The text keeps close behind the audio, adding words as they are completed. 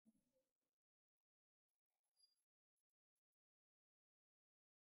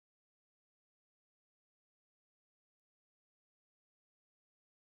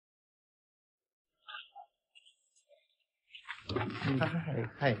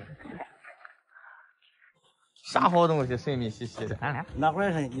看一看，啥好东西神秘兮兮的。俺俩哪会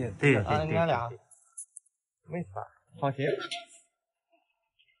儿是你？对啊，俺俩没错，放心。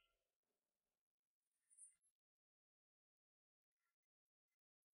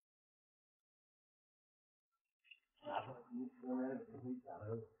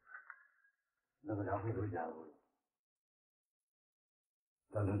那个两回都见过，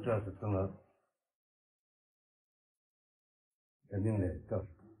咱们这是整了，这明的这是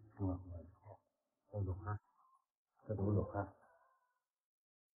成了这都款，这都是款。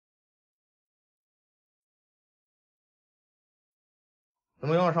怎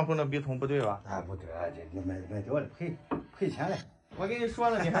么样？上回那笔筒不对吧？哎，不对啊，这你买掉了，赔钱了。我跟你说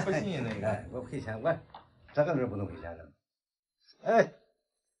了，你还不信那个？哎，我赔钱，我这个是不能赔钱的。哎，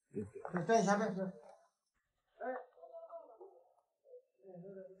站下边是。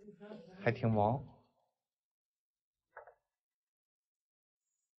还挺忙。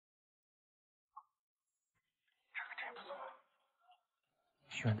这个真不错。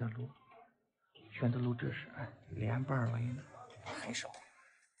选的路这是哎连瓣了，应该很少，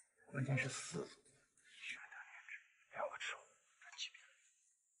关键是4组，选的连枝2个齿物，这级别。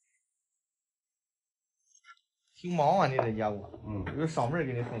挺忙啊，你这业务。有上门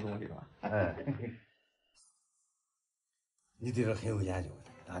给你送东西吧？哎，你对这很有研究，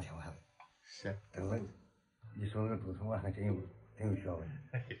哪天我还。是，等会你说那个主持我还真有学问。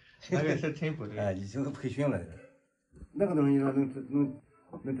那个是真不对。哎，已经培训了。那个东西你说能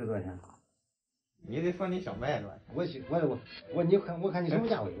值多少钱？你得说你想卖多少钱？我看你什么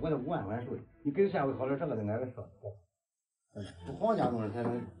价位？我这5万块收的，你给的价位好点，这个得挨个说。不皇家东西才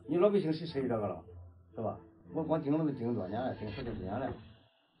能，你老百姓谁吃这个了，是吧？我光盯了都盯多年了，盯10多年了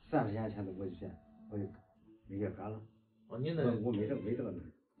，30年前都我就见，我就没也干了。哦，你那我没这个东西。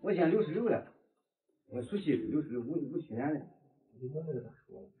我现在66了，我属鸡57年了。你那个咋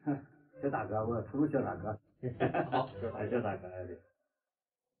说了？小大哥，我初中小大哥。好，小大哥，对。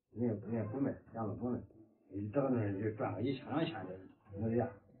你也不卖，两个不卖，你这个东西就赚个1000、2000的，那个样。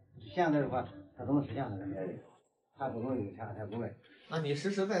现在的话，他都能实现他的卖的，他不能有钱，他不卖。那你实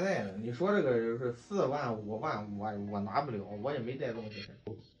实在在的，你说这个就是4万、5万，我拿不了，我也没带东西。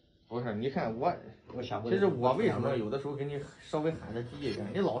不是，你看我其实我为什么有的时候给你稍微喊的低一点，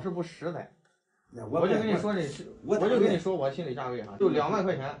你老是不实在。我就跟你说我就跟你说我心理价位哈，就2万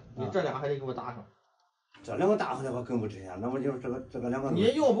块钱，你这俩还得给我搭上。这2个搭上的话更不值钱，那么就是这个2个。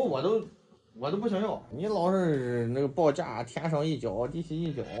你要不我都不想要，你老是那个报价天上一脚地下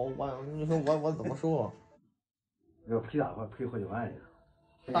一脚，你说我怎么收啊？要赔大发赔好几万呀！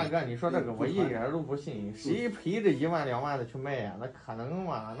大哥，你说这个我一点都不信，谁赔这1万2万的去卖呀？那可能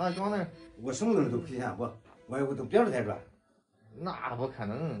吗？那光那我什么东西都赔钱，我都别人才赚。那不可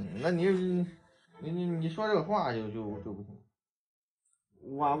能，那你说这个话就不行。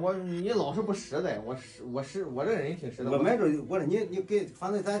你老是不实在，我这个人挺实在。我买着我说你给，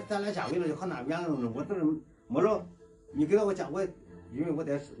反正咱俩价位了就和那边那种，我都是没着，你给到我价因为我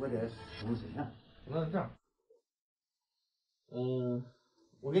得收钱。那这样，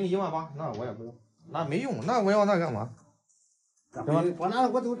我给你1万8，那我也不要，那没用，那我要那干嘛？对吧？我拿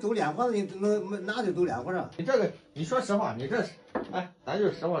我都连活，你能拿就都连活上。你这个，你说实话，你这是，哎，咱就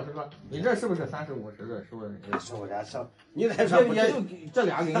实话实说，你这是不是30、50的收的？收点少，你再说也就这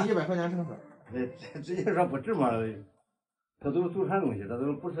俩给你100块钱成本。直接说不值嘛？这都是祖传东西，这都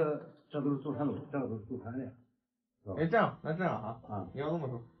是祖传东西，这个都是祖传的。哎，这样啊，你要这么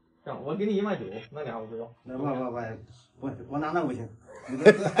说，这样我给你1万9，那俩我不要。那我拿那不行。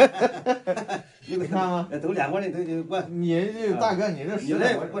你看吗？都连过的都我。你这大哥，你这你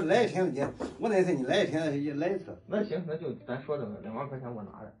来我来一天你我那次你来一天也来一次。那行，那就咱说这个2万块钱我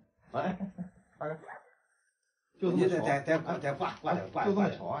拿着。哎，大哥，就这么巧。再挂就这么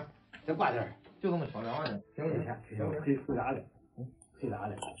巧啊！再挂点，就这么巧2万9，行，赔啥的？赔啥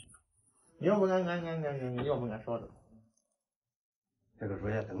的？你要不俺烧着。这个说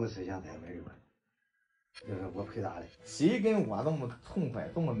也等个时间才没有。就是我赔他的。谁跟我这么痛快，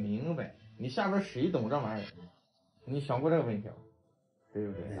这么明白？你下边谁懂这玩意儿？你想过这个问题吗？对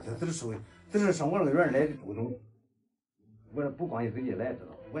不对？这是生活乐园来的主动。我不光你自己来知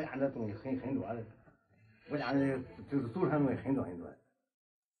道，我家这东西很多的，我家这就是祖传东西很多。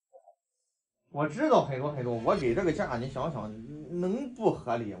我知道很多，我给这个价，你想想，能不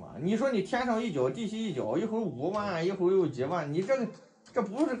合理吗？你说你天上一脚地下一脚，一会儿5万，一会儿又几万，你这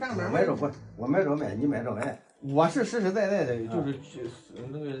不是干买卖？我买着卖，你买着买。我是实实在在的，就是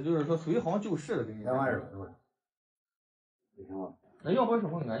那个，就是说随行就市的给你。2万2是吧？不行吗？那要不什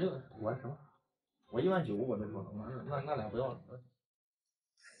么？俺就我什么？我1万9我都说了，那俩不要了。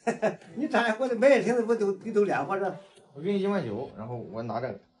你咱俩我的买一天不都连活着？我给你19000，然后我拿这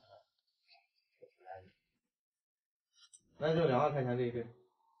个，那就2万块钱这一对。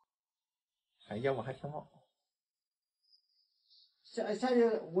哎呀，我还挺好。下去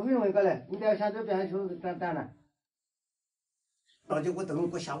5分钟一个嘞，你再下这边球站着。到底我等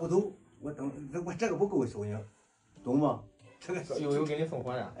我下午头，我这个不够收银，懂吗？这个有给你送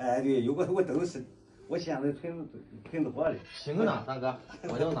货的。哎，对，有我等是，我现在囤子货的。行呢，大哥，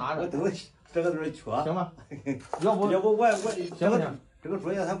我就拿着。我等这个都是缺。行吧。要不我行不行？这个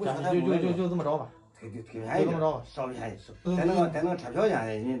作业他不行，就这么着吧。推便宜，就这么着吧，稍微便宜，再那个车票钱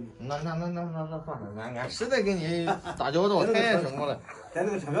的你。那算了，俺实在跟你打交道太什么了。在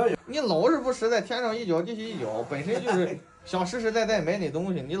那个车票钱。你老是不实在，天上一脚地下一脚，本身就是想实实在在买点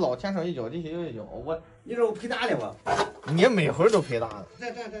东西，你老天上一脚地下一脚，你说我赔大的吧？你每回都赔大的。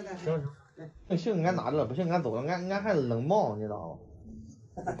行，行，俺拿着了，不行俺走了，俺还冷忙，你知道吗？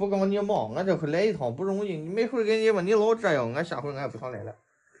不跟你忙，俺这回来一趟不容易，你每回给你吧，你老这样，俺下回俺也不想来了。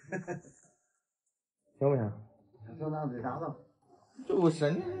行不行？行，那为啥呢？就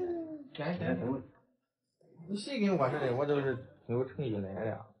是你，你谁跟我似的，我就是挺有诚意来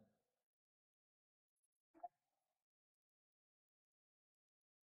的。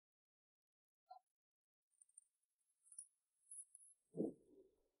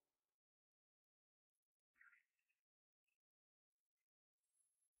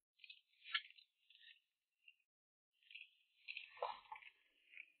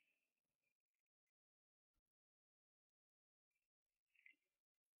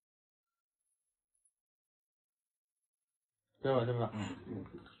对吧？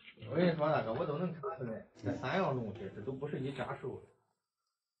我跟你说那个，我都能查出来，这3样东西这都不是一家收的，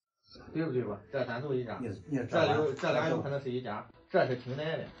对不对吧？这3都一家，这俩有可能是一家，这是清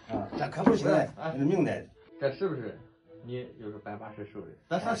代的啊，这可不是清代，这是明代的，这是不是？你就是180收的，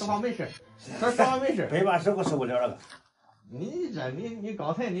咱说实话没事，180我受不了这个。你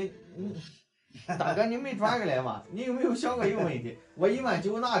刚才你大哥你没转过来嘛？你有没有想过一个问题？我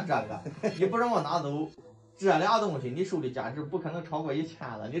19000拿这个，你不让我拿走。这俩东西你收的价值不可能超过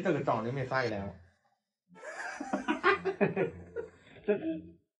1000了，你这个账里没撒一来吗？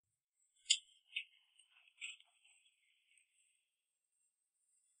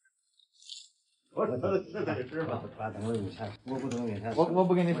我说的是这个事吧？我不懂钱，我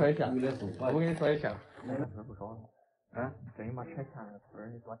不跟你说一下，我不跟你说一下，不少了。啊，这你妈拆迁了，村儿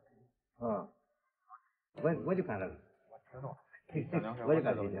你多钱？啊，我就干这个，我知道，我就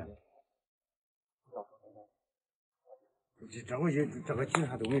干这个。这回去这个其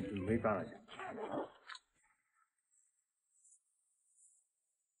他都没赚了钱。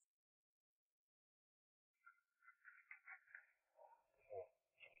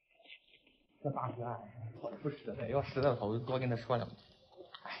这大哥，我不实在，要实在的话我就多跟他说两句。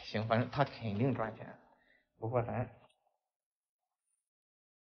哎，行，反正他肯定赚钱，不过咱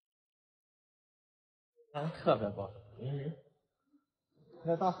特别高兴，因为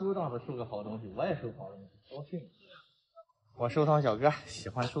那大叔当时收个好东西，我也收好东西，高兴。我收藏小哥，喜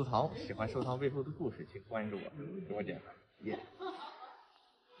欢收藏背后的故事，请关注我，给我点赞，耶！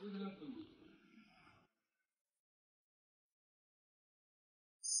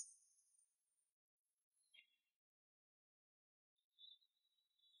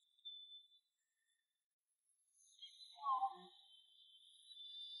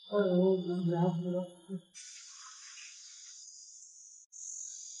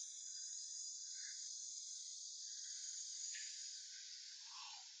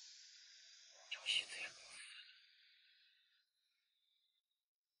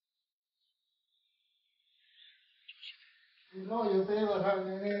老有这个他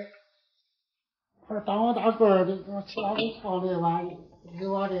那个，快当我大个儿的，我其他都放的完，给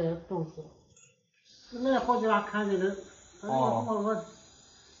我的都是，来好几家看见的，我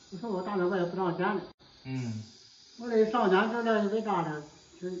说我大人我也不上钱的，我这上钱这来没干的，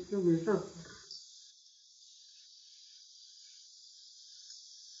就没事儿。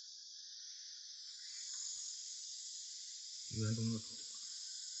远东的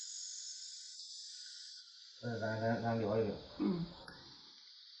咱聊一聊。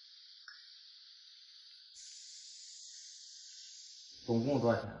总共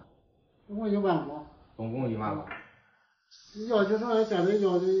多少钱？总共15000。总共18000。要就说现在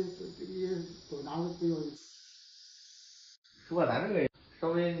要的也都拿不要的。说咱这个稍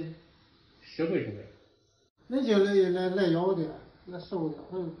微实惠。那些来要的，来收的，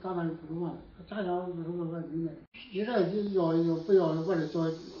咱们不用问，家乡不是个问题呢。你这要不要，我这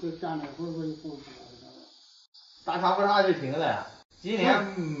叫家那会我就不知道。大差不差就行了，今年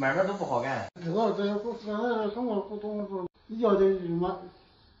买卖都不好干。知道这不跟我不懂说，要的什么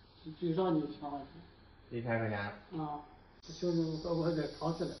最少你10万块钱， 1000块钱。啊，就是我在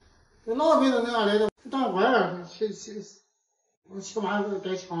超市里，这老辈子那样来的，当官儿起码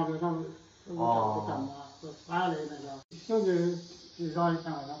带枪的，他们干嘛？反来那个，平均至少1000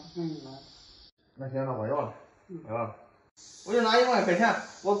块钱不行一万。那行，那我要了，我要了。我就拿1万块钱，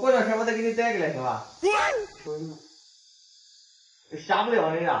我过段时间我再给你带过来，行吧？下不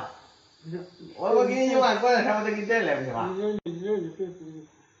了你呀。我给你1万，过段时间我再给你带来，不行吧？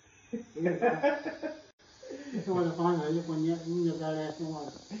是我的方向，以后你再来是我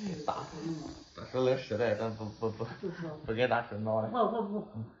的。大师那时代，咱不给大师闹了。不，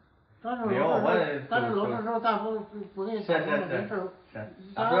但是老实说，咱不给你说这事儿，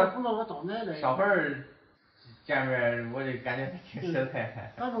咱不弄个倒霉的。上回见面我就感觉挺实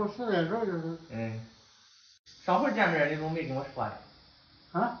在。咱说实在时候就是。上回见面你怎么没跟我说呢？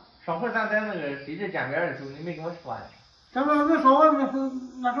啊？上回咱在那个谁家见面的时候，你没跟我说呢？这不没说我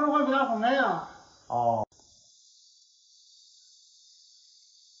那时候我给他后买呀。哦。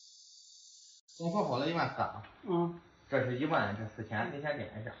总说好了14000。这是1万，这4000，你先点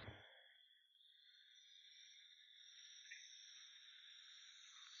一下。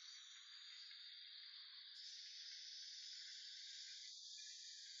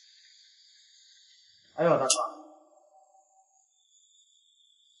哎呦，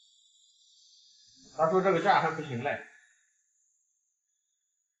他说这个价还不行嘞。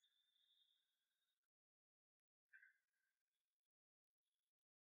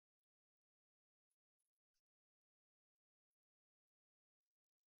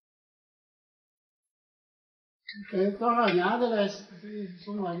多少年的了，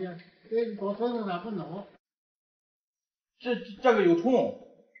什么的，保存咱不弄。这个有虫。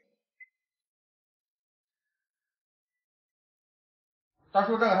他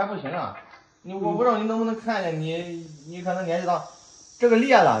说这个还不行啊，我不知道你能不能看见，你可能年纪大，这个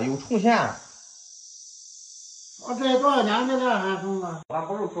裂了，有虫线。我这多少年的了还什么？俺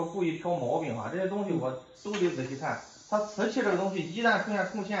不是说故意挑毛病啊，这些东西我都得仔细看。它瓷器这个东西一旦出现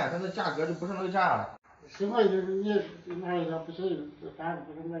虫线，它的价格就不是那个价了。实话就是你那一个不行，反正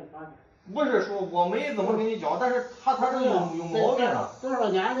不是那啥。不是说我没怎么跟你讲，但是他这有毛病了。多少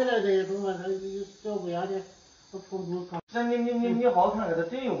年的了这个什么，他小不眼的，他冲。那你好好看看，他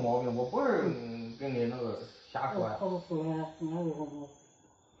真有毛病，我不是跟你那个瞎说呀。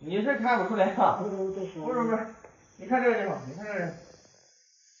你是看不出来啊？不是，你看这个地方，你看这个，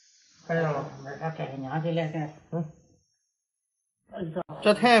看见了吗？这个年纪来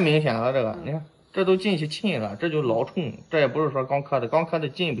这太明显了，这个你看，这都进去沁了，这就老虫，这也不是说刚磕的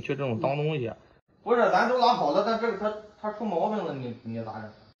进不去这种脏东西。不是，咱都拉好了，但这个它出毛病了，你咋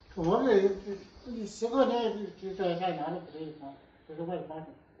整？出毛病，这10块钱这下年的不对，这是我的发现。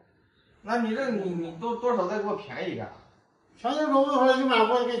那你这你多少再给我便宜点？便宜说我说1万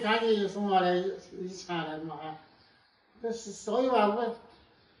我给便宜什么的1000了嘛还，这少1万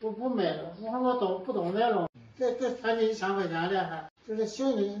我不卖了，我说我不倒卖了，这便宜1000块钱的还，就是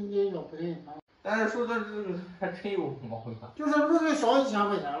行你要不行。但是说这还真有毛病。就是不是少1000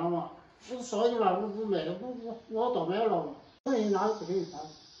块钱了吗？少1万我不卖了，我倒卖了嘛，可以拿不给你钱。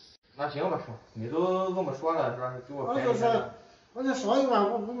那行吧，叔，你都这么说了，是吧？给我便宜点。我这少1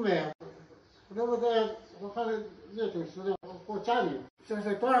万我不卖，我还是也真是的，我家里这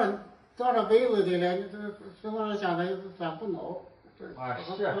是多少辈子的了，这我现在咱不闹。啊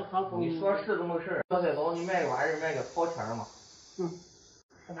是，你说是这么个事儿。要再早你卖个玩意儿卖个掏钱嘛。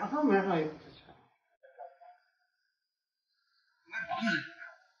那时候买上也不值钱。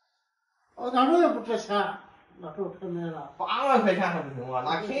那时候也不值钱，那时候才买了。8万块钱还不行吗？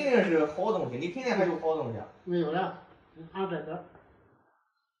那肯定是好东西，你肯定还有好东西。没有了，你看这个。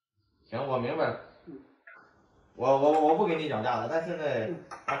行，我明白了。我不跟你讲价了，但是呢，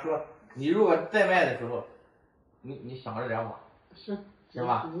他说你如果再卖的时候，你想着点吧。行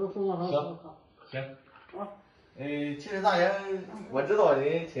吧？行。其实大爷，我知道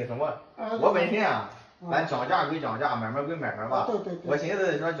人挺什么，我本身啊，咱讲价归讲价，买卖归买卖吧。对。我寻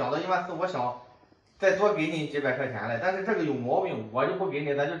思说讲到14000，我想再多给你几百块钱来，但是这个有毛病，我就不给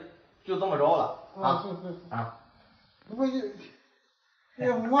你，咱就这么着了啊。我还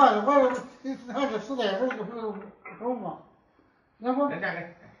是实在是不好嘛。那不。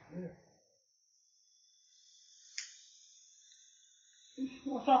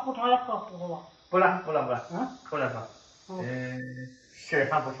我上后场也喝糊了。不能喝。事儿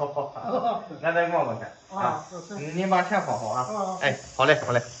还不少，俺再逛去啊。你把钱放好啊。哎，好嘞。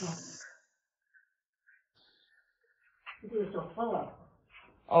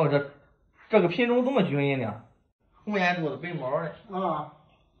哦，这个品种这么均匀呢，红眼珠子白毛的。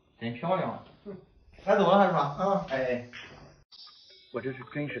真漂亮。还走了还是吧？哎。我这是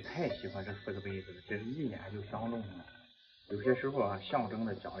真是太喜欢这4个杯子了，这是一眼就相中了。有些时候啊，象征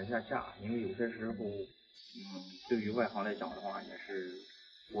的讲一下价，因为有些时候，对于外行来讲的话，也是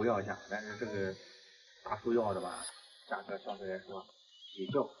不要价，但是这个大叔要的吧，价格相对来说比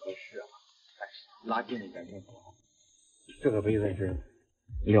较合适啊，拉近一点更好。这个杯子是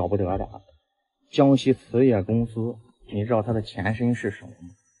了不得的，江西瓷业公司，你知道它的前身是什么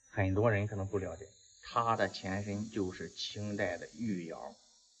吗？很多人可能不了解，它的前身就是清代的御窑，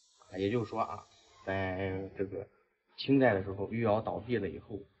也就是说啊，在这个清代的时候，御窑倒闭了以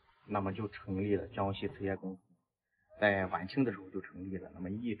后，那么就成立了江西瓷业公司。在晚清的时候就成立了，那么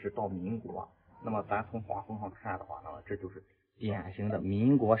一直到民国，那么咱从画风上看的话，那么这就是典型的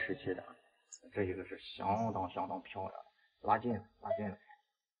民国时期的，这一个是相当漂亮的，拉近了。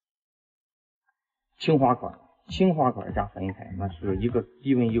青花管加粉彩，那是一个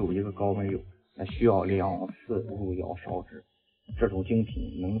低温釉，一个高温釉，那需要2次入窑烧制，这种精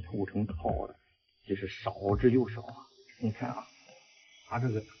品能凑成套的，就是少之又少啊。你看啊，它这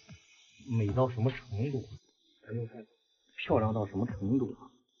个美到什么程度？你看漂亮到什么程度啊？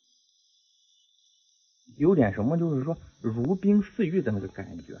有点什么，就是说如冰似玉的那个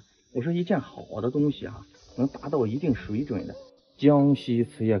感觉。我说一件好的东西啊，能达到一定水准的，江西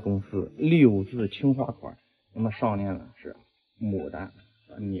瓷业公司6字青花管，那么上面呢是牡丹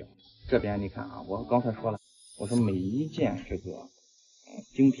鸟。这边你看啊，我刚才说了，我说每一件这个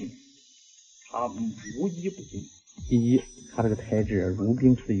精品，它无一不精。第一，它这个材质如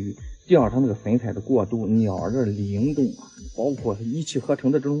冰似玉；第二，它那个粉彩的过渡，鸟的灵动啊，包括一气呵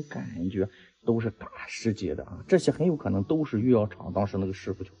成的这种感觉，都是大师级的啊。这些很有可能都是御窑厂当时那个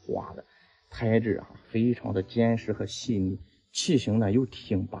师傅去画的，材质啊非常的坚实和细腻，器型呢又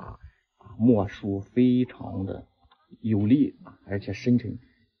挺拔啊，墨数非常的有力啊，而且深沉。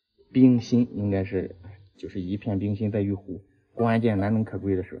冰心应该是就是一片冰心在玉壶，关键难能可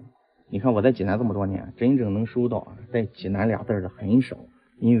贵的是，你看我在济南这么多年，真正能收到带济南俩字的很少，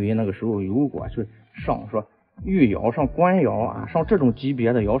因为那个时候如果去上说御窑上官窑啊，上这种级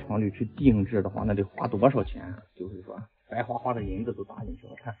别的窑厂里去定制的话，那得花多少钱啊？就是说白花花的银子都打进去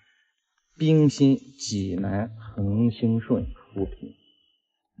了。看冰心济南恒兴顺出品，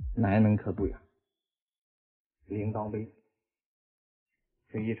难能可贵啊，铃铛杯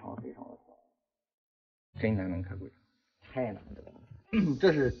非常的好，真难能可贵，太难得了。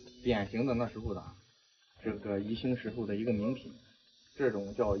这是典型的那时候的这个宜兴时候的一个名品，这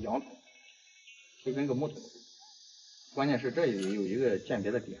种叫羊筒，就跟个木头似的。关键是这里有一个鉴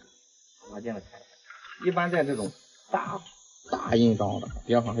别的点，拉近了看一下。一般在这种大印章的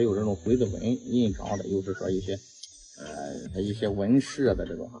边上还有这种回字纹印章的，又是说一些纹饰的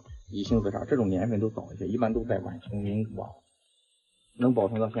这种宜兴字啥，这种年份都早一些，一般都在晚清民国，能保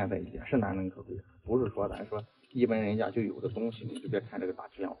存到现在也是难能可贵的。不是说咱说一般人家就有的东西，你就别看这个大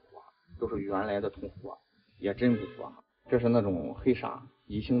气样壶都是原来的铜壶，也真不错。这是那种黑砂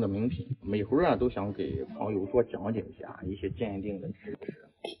宜兴的名品，每回都想给朋友多讲解一下一些鉴定的知识。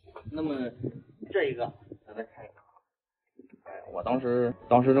那么这一个咱再看一看，我当时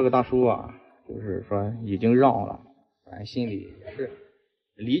这个大叔就是说已经让了，咱心里也是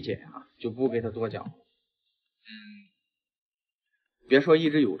理解就不给他多讲。别说一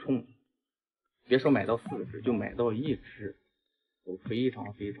只有冲，别说买到4只，就买到1只，都非常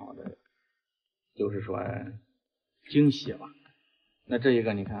的，就是说惊喜吧。那这一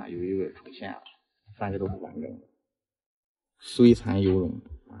个你看有一个出现了，3个都是完整的，虽残犹荣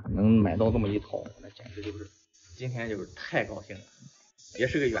能买到这么一套，那简直就是今天就是太高兴了，也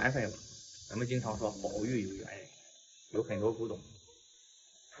是个缘分吧。咱们经常说宝玉有缘人，有很多古董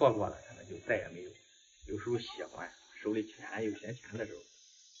错过了可能就再也没有，有时候喜欢手里钱有闲钱的时候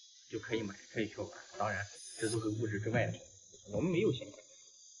就可以买可以去玩，当然这都是物质之外的，我们没有闲钱，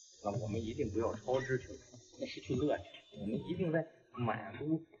那我们一定不要超支去玩，那失去乐趣。我们一定在满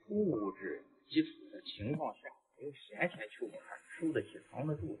足物质基础的情况下，有闲钱去玩，收得起藏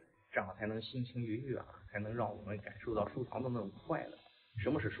得住，这样才能心情愉悦才能让我们感受到收藏的那种快乐。什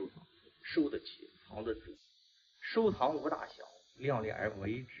么是收藏？收得起，藏得住。收藏无大小，量力而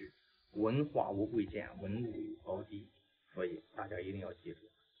为之。文化无贵贱，文物有高低。所以大家一定要记住，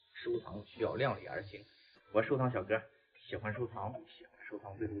收藏需要量力而行。我收藏小哥喜欢收藏，喜欢收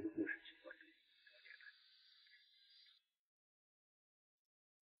藏背后的故事，喜欢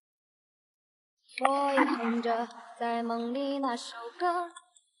我也哼着在梦里那首歌，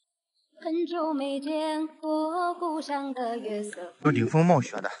很久没见过故乡的月色。有顶风冒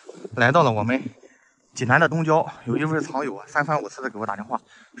雪的来到了我们济南的东郊，有一位藏友3番5次的给我打电话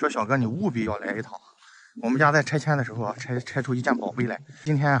说，小哥你务必要来一趟，我们家在拆迁的时候拆出一件宝贝来。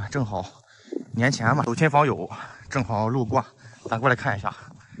今天正好年前嘛，走亲访友，正好路过咱过来看一下，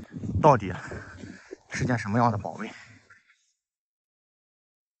到底是件什么样的宝贝。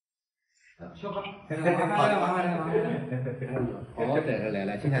小哥，好，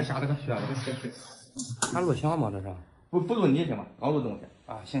来，今天下这个雪，还录像吗？这是？不录你行吗？刚录东西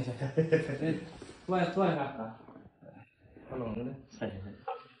啊，行，坐一下啊。我弄着呢。行。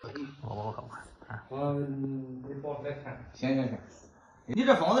我看。你抱出来看。行。你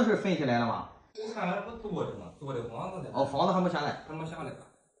这房子是分起来了吗？看来不租的吗？租的房子的。哦，房子还没下来。还没下来。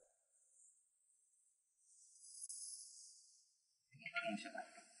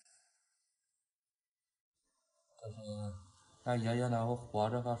这是俺爷爷那会活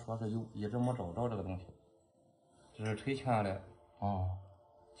着还说是一直没找着这个东西，这是拆迁的。哦，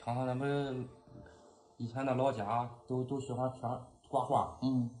像咱们以前的老家都喜欢挂画，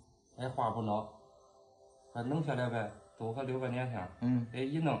爱画不老，还弄下来呗，都还留个年限。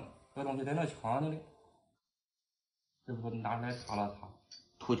一弄这东西在那墙里嘞，这不拿出来擦了擦。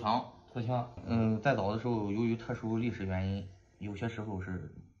土墙。在早的时候，由于特殊历史原因，有些时候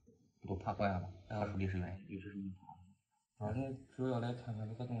是都怕坏了。特殊历史原因，有些时候反正主要来看看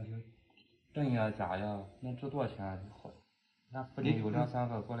这个东西，真呀假呀，能值多少钱就好。俺附近有2、3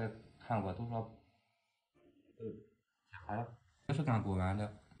个过来看过，都说，假呀，这是干公安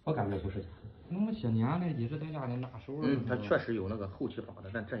的，我感觉不是假的。那么些年了，一直在家里拿手。它确实有那个后期仿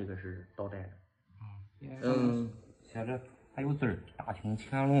的，但这一个是倒带的。写着还有字儿，大清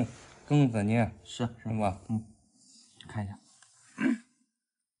乾隆庚子年，是吧？看一下，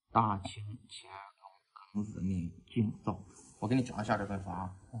大清乾隆庚子年京造。我给你讲一下这本法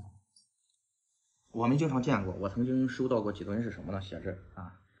啊。我们经常见过，我曾经收到过几吨是什么呢？写着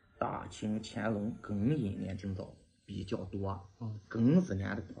啊，大清乾隆庚寅年京造比较多，庚子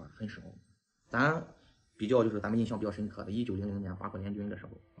年的多很少。咱比较就是咱们印象比较深刻的，1900年八国联军的时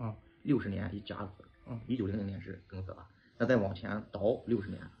候，60年一甲子，1900年是庚子了。那再往前倒60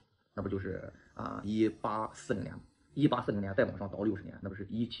年，那不就是1840年？1840年再往上倒60年，那不是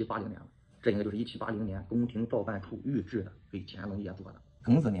1780年了？这应该就是1780年宫廷造办处御制的，给乾隆爷做的。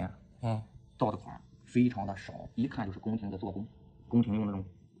庚子年造的款非常的少，一看就是宫廷的做工，宫廷用那种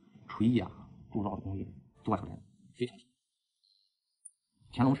锤呀铸造的工艺做出来的，非常少。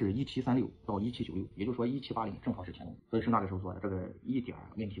乾隆是1736到1796，也就是说1780正好是乾隆，所以是那个时候做的，这个一点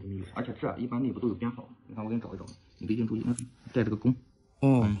问题都没有。而且这一般内部都有编号，你看我给你找一找，你一定注意，带这个弓，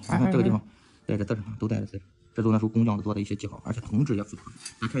你看这个地方带着字上都带着字，这都那时候工匠做的一些记号，而且铜质也复刻。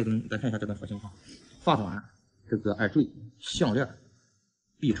咱看一下这个佛像哈，发短，这个耳坠、项链、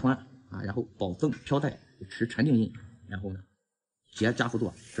臂穿然后宝赠飘带持陈定印，然后呢结家福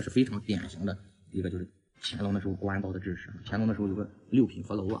座，这是非常典型的一个就是乾隆的时候官道的制式。乾隆的时候有个6品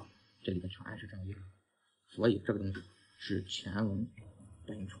佛楼这里面全是这样一个，所以这个东西是乾隆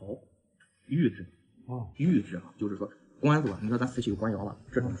本朝御制。御制就是说官座，你说咱四期有官窑吧，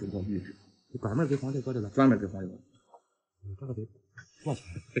这种就叫御制，专门给皇帝做的，专门给皇帝做的。这个得多钱？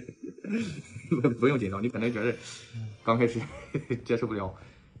不用紧张，你可能觉得刚开始接受不了。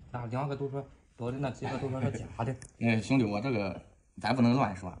那2个都说多的，那几个都说是假的。兄弟，我这个咱不能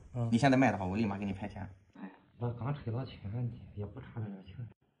乱说。你现在卖的话，我立马给你拍钱。我刚吹了钱，也不差这点钱。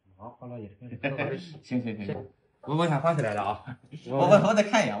我花了1成。行，我先放起来了啊！我再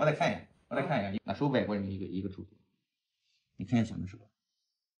看一眼，那手外国人的一个注解，你看一下那是吧？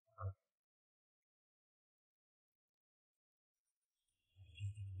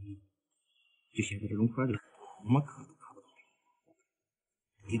就写在这种块里，怎么看都看不到。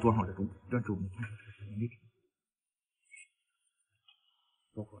一多少这种你看是没品，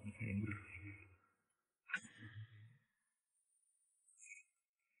包括你看人家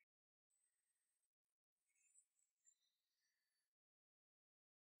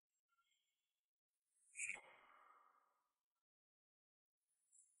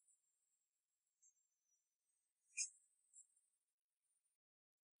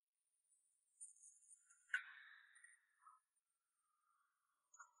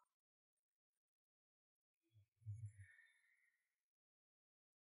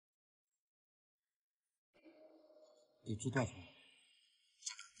得知多少？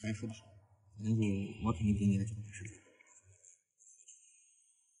咱说不少，但是我肯定给你的这个是，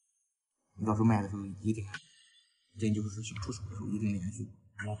你到时候卖的时候一定，真就是想出手的时候一定连续。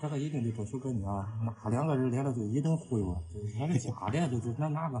那这个一定得找小哥啊，那2个人来了就一定忽悠，那是假的，就是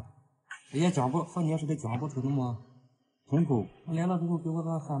那个，也讲不和你似的讲不出那么通透。来了之后给我个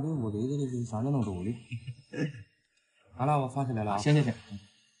350的，就想着能走的。好了，我放起来了啊。行。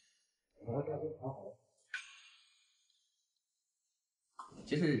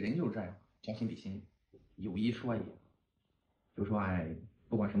其实人就是这样，将心比心，有一说一，就说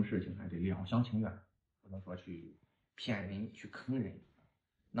不管什么事情还得两厢情愿，不能说去骗人、去坑人。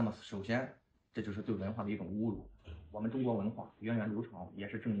那么首先，这就是对文化的一种侮辱。我们中国文化源远流长，也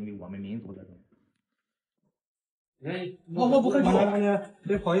是证明了我们民族的。我不喝酒，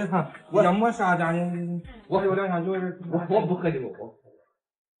对，不好意思，我要没啥家呢，我有两箱酒，我不喝酒，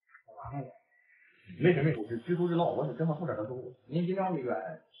没事，知足知道，我是正好后边的走。您这2个月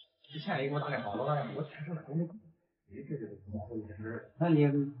之前也给我打电话，老大爷，我天生的都没。这就是怎么回事？那你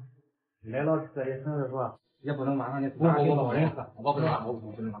来到这一城市说，也不能马上就我不能骂，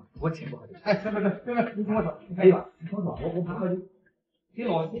我真不喝酒。哎，你听我说，哎呀，你听我说，我不喝酒。对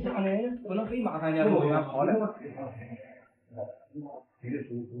喽，你这样的不能非马上就路远跑了。我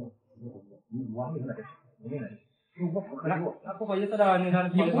不喝酒，那不好意思的，你看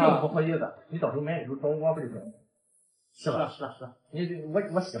你不用不好意思，你到时候买的时候找我不就行？是吧？是。你我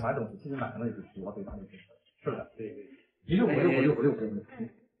喜欢的东西，其实买的就是我最大的支持，是不是？对。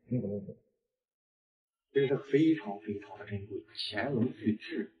656，这个是非常的珍贵，乾隆御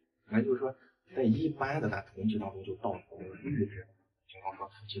制，那就是说，在一般的咱铜器当中就到御制，经常说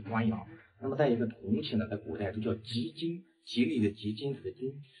瓷器官样。那么在一个铜器呢，在古代就叫吉金，吉利的吉，金子的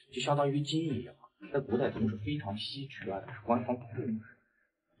金，就相当于金一样。在古代铜是非常稀缺的，是官方控制。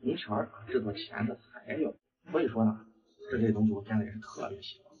铜钱制作钱的材料，所以说呢，这类东西我现在也是特别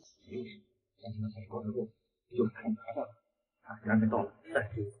喜欢。现在才说之后，就是太难了啊！缘分到了，再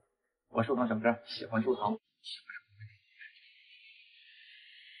见。我收藏小哥喜欢收藏。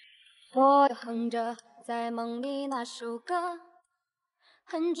我哼着在梦里那首歌，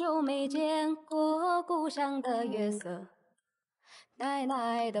很久没见过故乡的月色，奶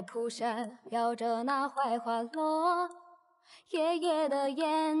奶的蒲扇摇着那槐花落，爷爷的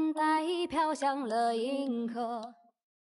烟袋飘向了银河。